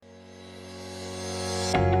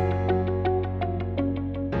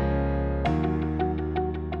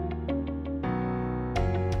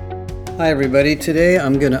Hi everybody, today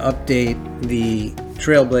I'm going to update the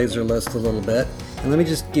Trailblazer list a little bit. And let me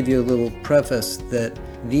just give you a little preface that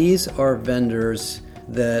these are vendors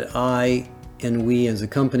that I and we as a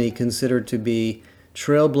company consider to be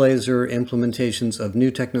Trailblazer implementations of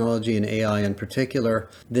new technology and AI in particular.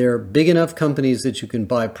 They're big enough companies that you can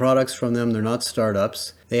buy products from them. They're not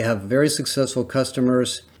startups. They have very successful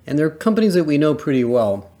customers, and they're companies that we know pretty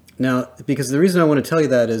well. Now, because the reason I want to tell you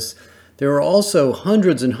that is there are also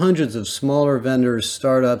hundreds and hundreds of smaller vendors,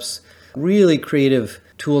 startups, really creative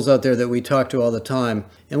tools out there that we talk to all the time.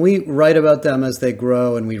 And we write about them as they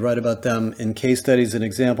grow, and we write about them in case studies and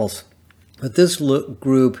examples. But this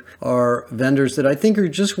group are vendors that I think are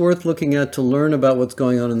just worth looking at to learn about what's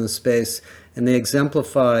going on in the space. And they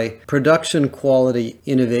exemplify production quality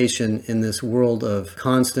innovation in this world of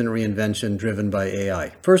constant reinvention driven by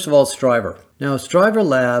AI. First of all, STRIVR. Now, STRIVR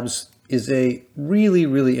Labs is a really,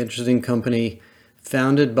 really interesting company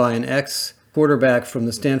founded by an ex-quarterback from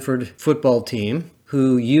the Stanford football team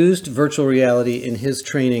who used virtual reality in his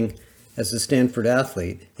training as a Stanford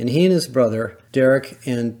athlete. And he and his brother, Derek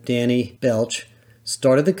and Danny Belch,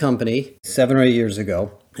 started the company 7 or 8 years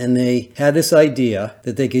ago. And they had this idea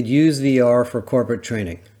that they could use VR for corporate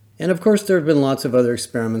training. And of course, there have been lots of other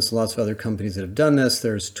experiments, lots of other companies that have done this.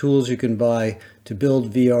 There's tools you can buy to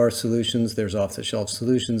build VR solutions. There's off-the-shelf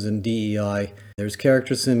solutions in DEI. There's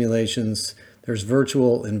character simulations. There's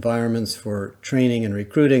virtual environments for training and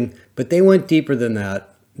recruiting. But they went deeper than that.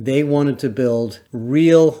 They wanted to build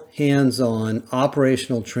real hands-on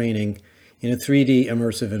operational training in a 3D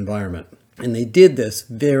immersive environment. And they did this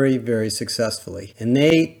very, very successfully. And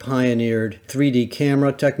they pioneered 3D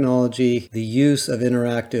camera technology, the use of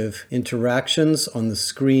interactive interactions on the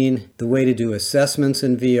screen, the way to do assessments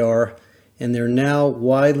in VR. And they're now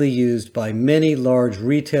widely used by many large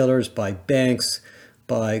retailers, by banks,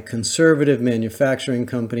 by conservative manufacturing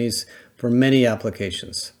companies for many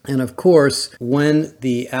applications. And of course, when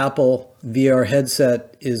the Apple VR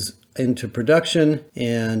headset is into production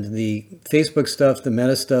and the Facebook stuff, the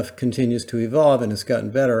Meta stuff continues to evolve and it's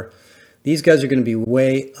gotten better, these guys are going to be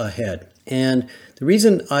way ahead. And the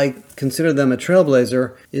reason I consider them a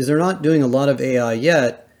trailblazer is they're not doing a lot of AI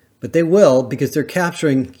yet, but they will because they're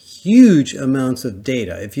capturing huge amounts of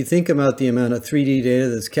data. If you think about the amount of 3D data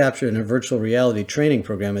that's captured in a virtual reality training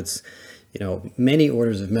program, it's many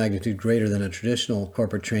orders of magnitude greater than a traditional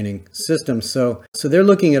corporate training system. So they're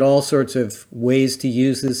looking at all sorts of ways to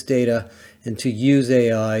use this data and to use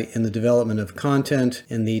AI in the development of content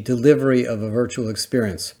and the delivery of a virtual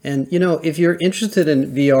experience. And, if you're interested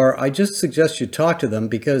in VR, I just suggest you talk to them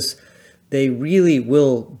because they really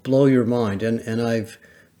will blow your mind. And I've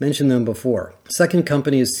mentioned them before. Second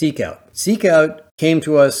company is Seekout. Seekout came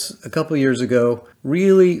to us a couple years ago.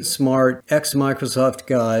 Really smart ex-Microsoft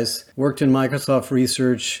guys, worked in Microsoft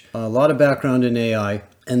research, a lot of background in AI,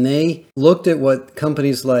 and they looked at what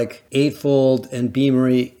companies like Eightfold and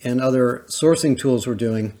Beamery and other sourcing tools were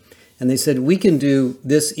doing, and they said, we can do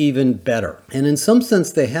this even better. And in some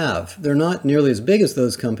sense they have. They're not nearly as big as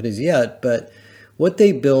those companies yet, but what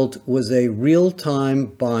they built was a real-time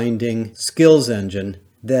binding skills engine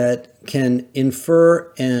that can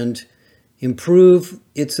infer and improve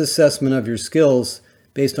its assessment of your skills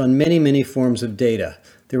based on many, many forms of data.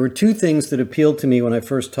 There were two things that appealed to me when I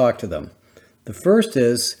first talked to them. The first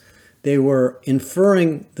is they were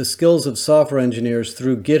inferring the skills of software engineers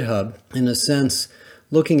through GitHub, in a sense,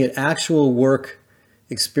 looking at actual work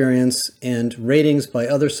experience and ratings by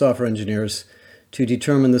other software engineers to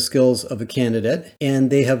determine the skills of a candidate. And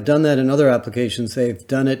they have done that in other applications. They've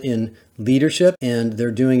done it in leadership, and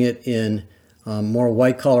they're doing it in more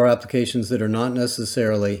white-collar applications that are not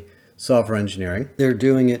necessarily software engineering. They're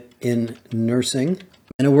doing it in nursing,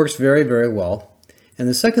 and it works very, very well. And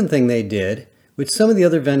the second thing they did, which some of the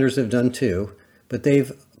other vendors have done too, but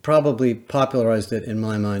they've probably popularized it in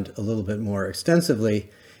my mind a little bit more extensively,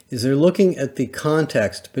 is they're looking at the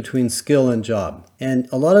context between skill and job. And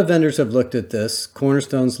a lot of vendors have looked at this.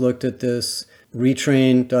 Cornerstone's looked at this.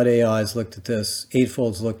 Retrain.ai's looked at this.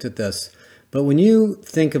 Eightfold's looked at this. But when you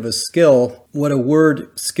think of a skill, what a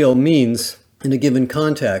word skill means in a given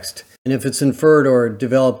context, and if it's inferred or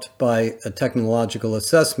developed by a technological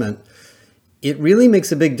assessment, it really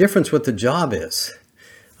makes a big difference what the job is.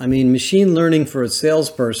 I mean, machine learning for a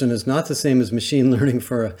salesperson is not the same as machine learning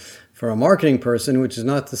for a marketing person, which is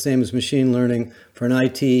not the same as machine learning for an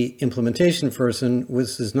IT implementation person,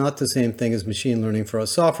 which is not the same thing as machine learning for a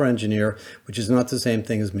software engineer, which is not the same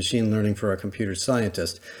thing as machine learning for a computer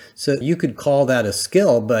scientist. So you could call that a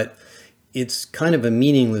skill, but it's kind of a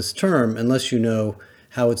meaningless term unless you know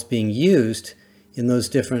how it's being used in those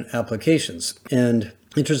different applications. And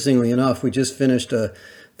interestingly enough, we just finished a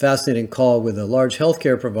fascinating call with a large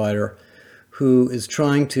healthcare provider who is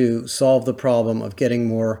trying to solve the problem of getting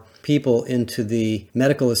more people into the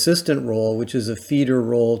medical assistant role, which is a feeder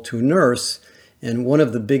role to a nurse, and one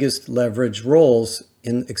of the biggest leverage roles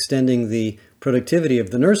in extending the productivity of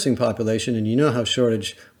the nursing population. And you know what a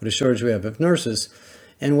shortage we have of nurses.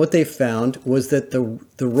 And what they found was that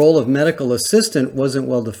the role of medical assistant wasn't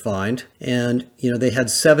well defined. And, they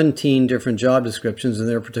had 17 different job descriptions in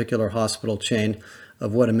their particular hospital chain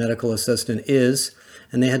of what a medical assistant is.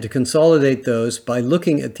 And they had to consolidate those by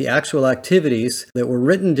looking at the actual activities that were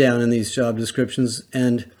written down in these job descriptions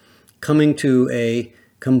and coming to a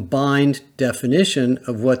combined definition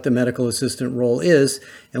of what the medical assistant role is.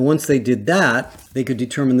 And once they did that, they could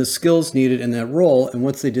determine the skills needed in that role. And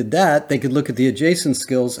once they did that, they could look at the adjacent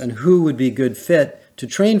skills and who would be a good fit to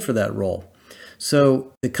train for that role.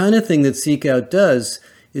 So the kind of thing that Seekout does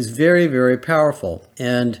is very, very powerful.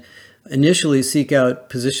 And initially, Seekout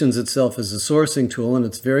positions itself as a sourcing tool, and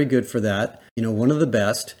it's very good for that, one of the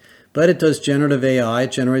best. But it does generative AI,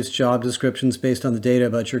 it generates job descriptions based on the data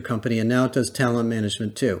about your company, and now it does talent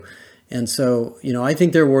management too. And so, I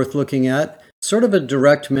think they're worth looking at. Sort of a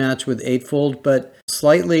direct match with Eightfold, but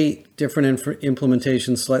slightly different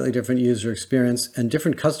implementation, slightly different user experience, and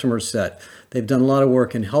different customer set. They've done a lot of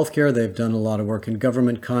work in healthcare. They've done a lot of work in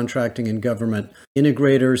government contracting and government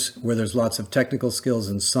integrators, where there's lots of technical skills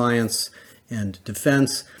in science and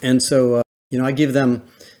defense. And so, I give them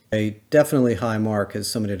a definitely high mark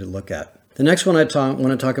as somebody to look at. The next one I want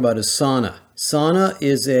to talk about is Sana. Sana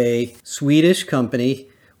is a Swedish company.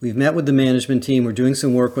 We've met with the management team. We're doing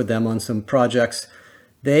some work with them on some projects.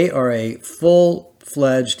 They are a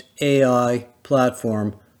full-fledged AI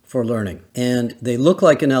platform for learning. And they look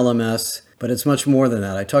like an LMS, but it's much more than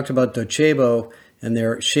that. I talked about Docebo and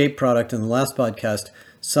their Shape product in the last podcast.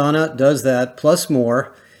 Sana does that plus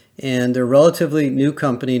more. And they're a relatively new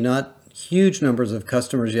company, not huge numbers of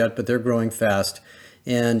customers yet, but they're growing fast.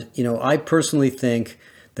 And, I personally think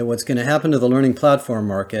that what's going to happen to the learning platform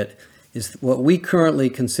market is what we currently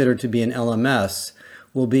consider to be an LMS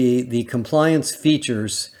will be the compliance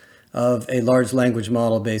features of a large language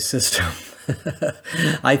model-based system.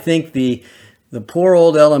 I think the poor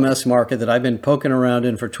old LMS market that I've been poking around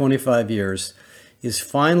in for 25 years is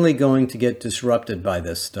finally going to get disrupted by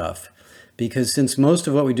this stuff. Because since most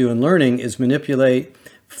of what we do in learning is manipulate,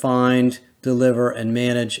 find, deliver, and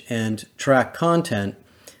manage and track content,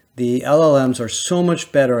 the LLMs are so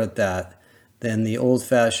much better at that than the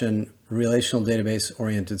old-fashioned relational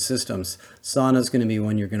database-oriented systems. Sana is going to be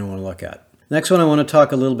one you're going to want to look at. Next one I want to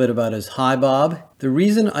talk a little bit about is HiBob. The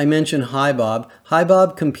reason I mention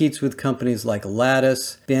HiBob competes with companies like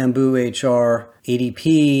Lattice, Bamboo HR,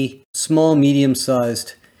 ADP, small,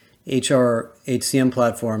 medium-sized HR HCM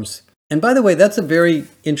platforms. And by the way, that's a very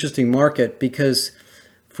interesting market because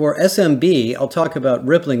for SMB, I'll talk about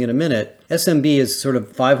Rippling in a minute. SMB is sort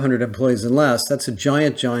of 500 employees and less. That's a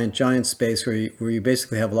giant space where you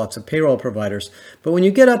basically have lots of payroll providers. But when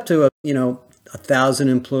you get up to 1,000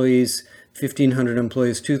 employees, 1,500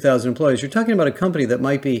 employees, 2,000 employees, you're talking about a company that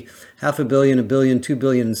might be $500 million, $1 billion, $2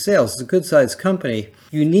 billion in sales. It's a good-sized company.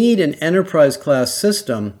 You need an enterprise-class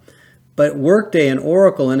system, but Workday and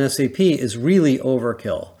Oracle and SAP is really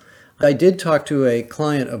overkill. I did talk to a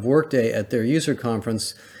client of Workday at their user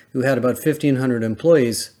conference who had about 1,500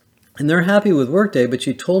 employees, and they're happy with Workday, but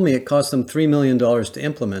she told me it cost them $3 million to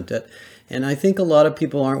implement it. And I think a lot of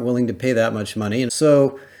people aren't willing to pay that much money. And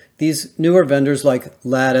so these newer vendors like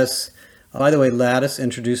Lattice, by the way, Lattice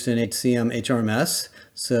introduced an HCM HRMS,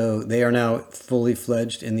 so they are now fully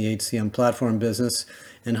fledged in the HCM platform business.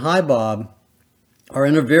 And HiBob are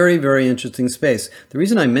in a very, very interesting space. The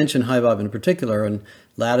reason I mention HiBob in particular, and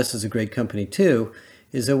Lattice is a great company too,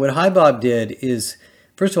 is that what HiBob did is,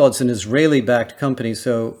 first of all, it's an Israeli-backed company,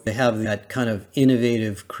 so they have that kind of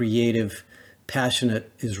innovative, creative,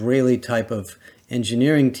 passionate Israeli type of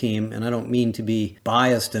engineering team. And I don't mean to be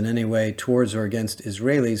biased in any way towards or against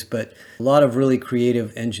Israelis, but a lot of really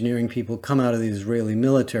creative engineering people come out of the Israeli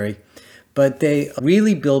military. But they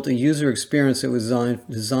really built a user experience that was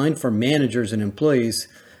designed for managers and employees,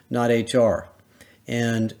 not HR.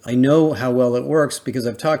 And I know how well it works because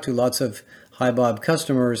I've talked to lots of HiBob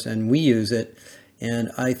customers and we use it.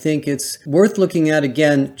 And I think it's worth looking at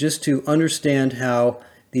again just to understand how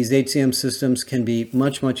these HCM systems can be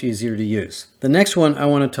much, much easier to use. The next one I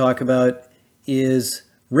want to talk about is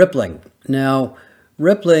Rippling. Now,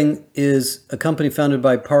 Rippling is a company founded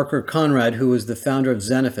by Parker Conrad, who was the founder of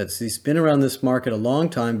Zenefits. He's been around this market a long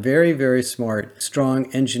time, very, very smart,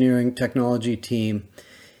 strong engineering technology team.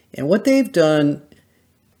 And what they've done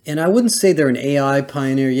and I wouldn't say they're an AI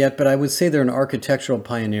pioneer yet, but I would say they're an architectural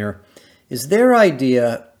pioneer, is their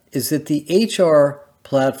idea is that the HR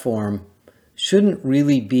platform shouldn't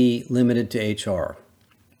really be limited to HR.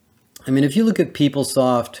 I mean, if you look at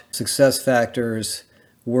PeopleSoft, SuccessFactors,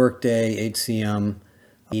 Workday, HCM,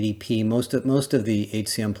 ADP, most of the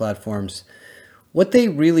HCM platforms, what they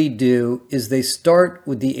really do is they start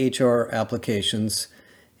with the HR applications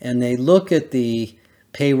and they look at the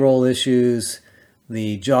payroll issues,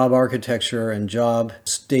 the job architecture and job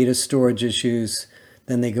data storage issues.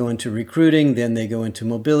 Then they go into recruiting, then they go into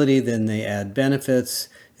mobility, then they add benefits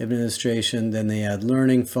administration, then they add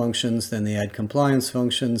learning functions, then they add compliance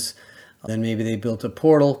functions. Then maybe they built a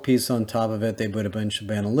portal piece on top of it. They put a bunch of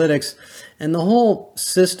analytics. And the whole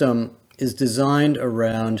system is designed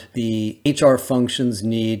around the HR functions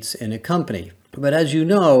needs in a company. But as you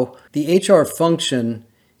know, the HR function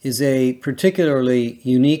is a particularly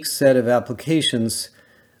unique set of applications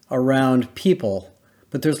around people.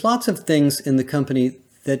 But there's lots of things in the company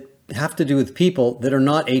that have to do with people that are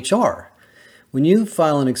not HR. When you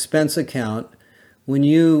file an expense account, when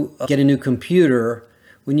you get a new computer,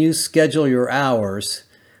 when you schedule your hours,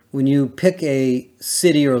 when you pick a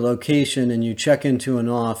city or location and you check into an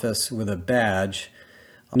office with a badge,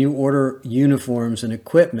 when you order uniforms and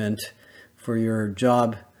equipment for your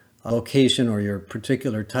job location or your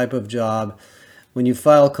particular type of job, when you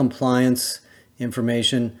file compliance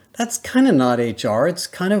information, that's kind of not HR. It's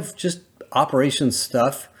kind of just operations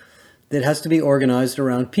stuff that has to be organized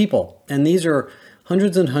around people. And these are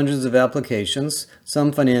hundreds and hundreds of applications,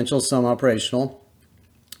 some financial, some operational,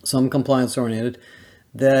 some compliance oriented,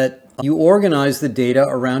 that you organize the data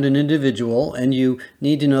around an individual, and you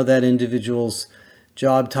need to know that individual's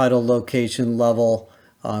job title, location, level,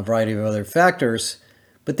 a variety of other factors,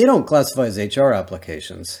 but they don't classify as HR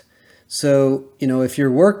applications. So, if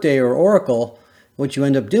you're Workday or Oracle, what you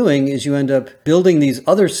end up doing is you end up building these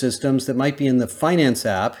other systems that might be in the finance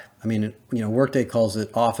app. I mean, Workday calls it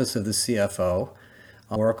Office of the CFO.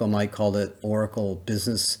 Oracle might call it Oracle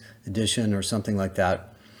Business Edition or something like that.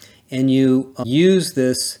 And you use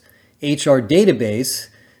this HR database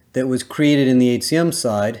that was created in the HCM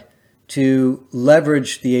side to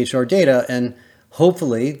leverage the HR data. And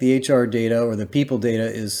hopefully the HR data or the people data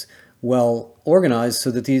is well organized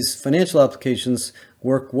so that these financial applications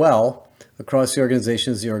work well across the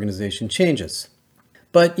organization as the organization changes.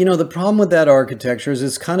 But the problem with that architecture is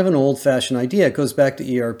it's kind of an old-fashioned idea. It goes back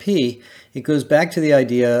to ERP. It goes back to the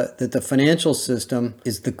idea that the financial system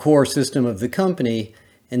is the core system of the company,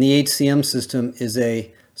 and the HCM system is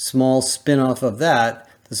a small spin-off of that.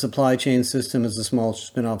 The supply chain system is a small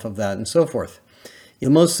spin-off of that, and so forth. The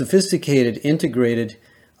most sophisticated, integrated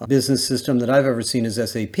business system that I've ever seen is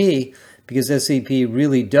SAP, because SAP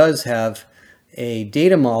really does have a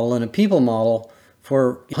data model and a people model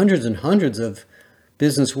for hundreds and hundreds of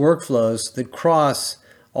business workflows that cross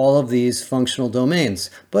all of these functional domains.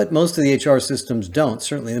 But most of the HR systems don't.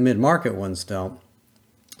 Certainly the mid-market ones don't.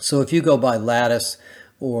 So if you go by Lattice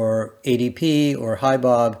or ADP or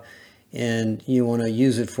HiBob and you want to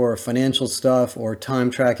use it for financial stuff or time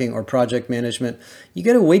tracking or project management, you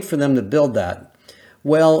got to wait for them to build that.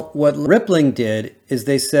 Well, what Rippling did is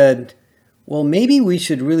they said, well, maybe we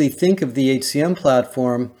should really think of the HCM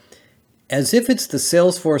platform as if it's the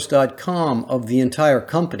Salesforce.com of the entire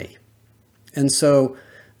company. And so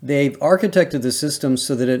they've architected the system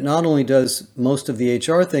so that it not only does most of the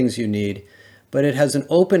HR things you need, but it has an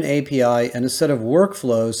open API and a set of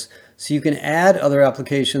workflows so you can add other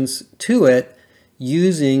applications to it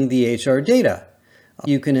using the HR data.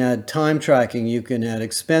 You can add time tracking, you can add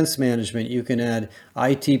expense management, you can add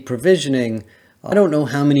IT provisioning. I don't know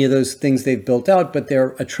how many of those things they've built out, but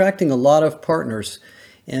they're attracting a lot of partners.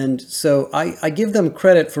 And so I give them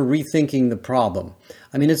credit for rethinking the problem.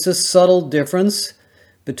 I mean, it's a subtle difference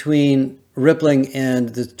between Rippling and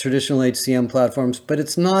the traditional HCM platforms, but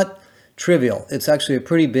it's not trivial. It's actually a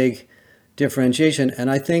pretty big differentiation. And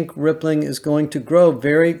I think Rippling is going to grow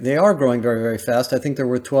they are growing very, very fast. I think they're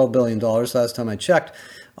worth $12 billion last time I checked.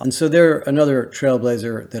 And so they're another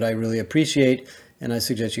trailblazer that I really appreciate, and I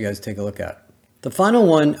suggest you guys take a look at. The final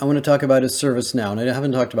one I want to talk about is ServiceNow, and I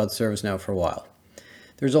haven't talked about ServiceNow for a while.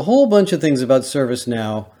 There's a whole bunch of things about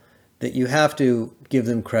ServiceNow that you have to give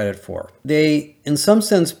them credit for. They, in some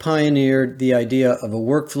sense, pioneered the idea of a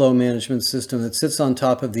workflow management system that sits on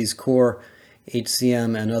top of these core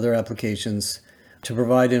HCM and other applications to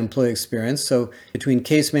provide an employee experience. So between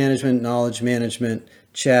case management, knowledge management,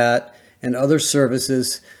 chat, and other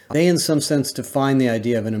services, they, in some sense, define the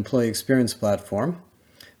idea of an employee experience platform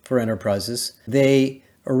for enterprises. They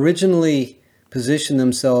originally position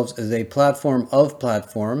themselves as a platform of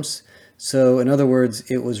platforms. So in other words,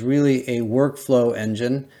 it was really a workflow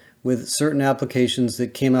engine with certain applications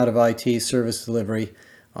that came out of IT service delivery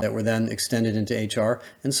that were then extended into HR.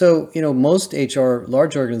 And so, most HR,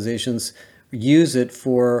 large organizations use it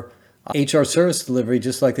for HR service delivery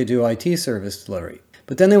just like they do IT service delivery.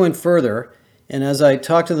 But then they went further, and as I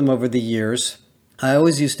talked to them over the years, I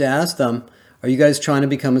always used to ask them, are you guys trying to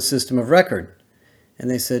become a system of record? And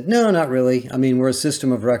they said, no, not really. I mean, we're a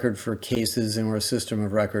system of record for cases and we're a system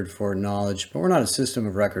of record for knowledge, but we're not a system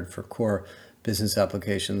of record for core business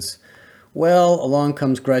applications. Well, along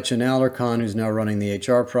comes Gretchen Alarcon, who's now running the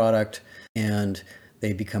HR product, and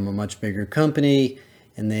they become a much bigger company,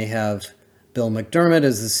 and they have Bill McDermott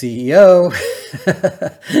as the CEO.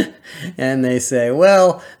 And they say,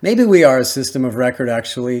 well, maybe we are a system of record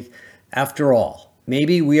actually, after all.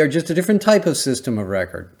 Maybe we are just a different type of system of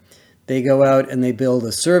record. They go out and they build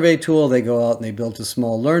a survey tool. They go out and they build a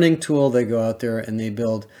small learning tool. They go out there and they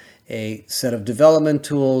build a set of development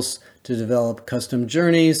tools to develop custom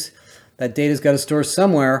journeys. That data's got to store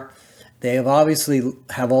somewhere. They obviously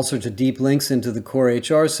have all sorts of deep links into the core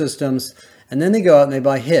HR systems. And then they go out and they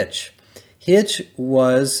buy Hitch. Hitch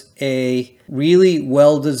was a really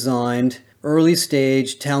well-designed early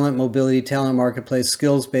stage talent mobility, talent marketplace,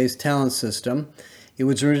 skills-based talent system. It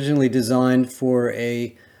was originally designed for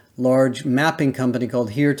a large mapping company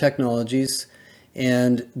called Here Technologies,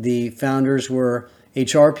 and the founders were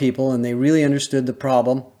HR people, and they really understood the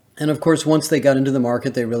problem. And of course, once they got into the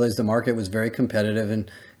market, they realized the market was very competitive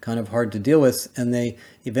and kind of hard to deal with, and they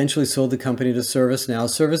eventually sold the company to ServiceNow.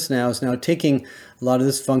 ServiceNow is now taking a lot of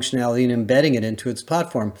this functionality and embedding it into its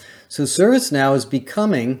platform. So ServiceNow is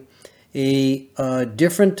becoming a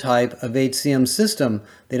different type of HCM system.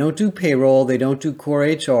 They don't do payroll, they don't do core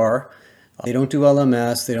HR, they don't do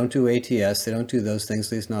LMS, they don't do ATS, they don't do those things,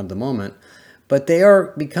 at least not at the moment. But they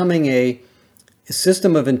are becoming a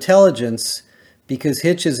system of intelligence because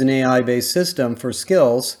Hitch is an AI-based system for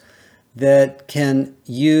skills that can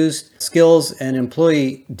use skills and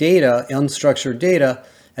employee data, unstructured data,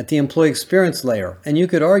 at the employee experience layer. And you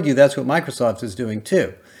could argue that's what Microsoft is doing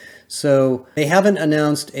too. So they haven't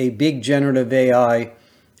announced a big generative AI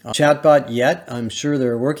chatbot yet. I'm sure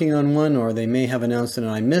they're working on one, or they may have announced it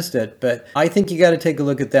and I missed it, but I think you got to take a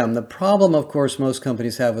look at them. The problem, of course, most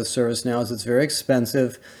companies have with ServiceNow is it's very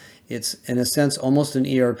expensive. It's, in a sense, almost an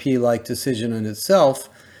ERP-like decision in itself.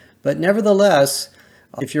 But nevertheless,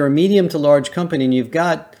 if you're a medium to large company and you've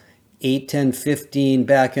got 8, 10, 15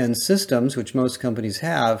 back-end systems, which most companies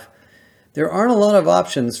have, there aren't a lot of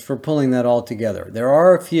options for pulling that all together. There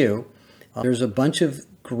are a few. There's a bunch of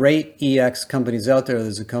great EX companies out there.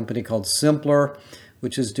 There's a company called Simpler,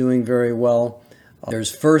 which is doing very well.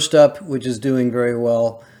 There's First Up, which is doing very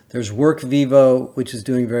well. There's WorkVivo, which is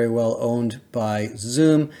doing very well, owned by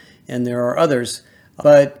Zoom. And there are others.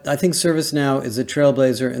 But I think ServiceNow is a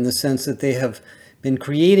trailblazer in the sense that they have been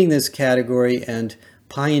creating this category and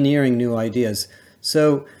pioneering new ideas.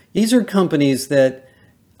 So these are companies that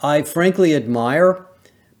I frankly admire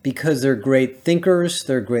because they're great thinkers,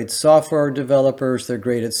 they're great software developers, they're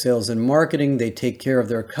great at sales and marketing, they take care of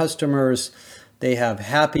their customers, they have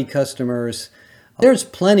happy customers. There's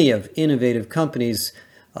plenty of innovative companies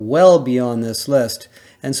well beyond this list.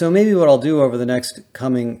 And so maybe what I'll do over the next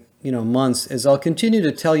coming months is I'll continue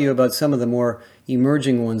to tell you about some of the more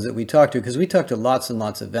emerging ones that we talked to, because we talked to lots and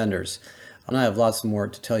lots of vendors, and I have lots more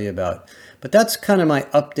to tell you about. But that's kind of my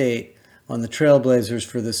update on the Trailblazers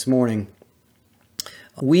for this morning.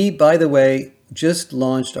 We, by the way, just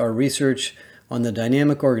launched our research on the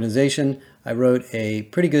dynamic organization. I wrote a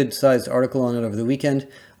pretty good sized article on it over the weekend.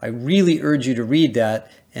 I really urge you to read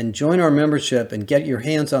that and join our membership and get your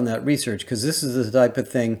hands on that research, because this is the type of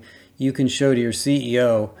thing you can show to your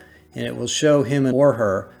CEO, and it will show him or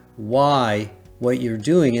her why what you're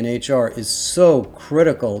doing in HR is so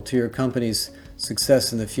critical to your company's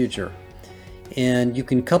success in the future. And you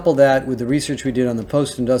can couple that with the research we did on the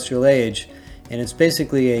post-industrial age, and it's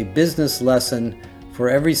basically a business lesson for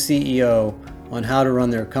every CEO on how to run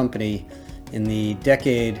their company in the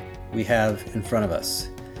decade we have in front of us.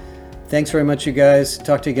 Thanks very much, you guys.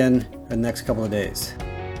 Talk to you again in the next couple of days.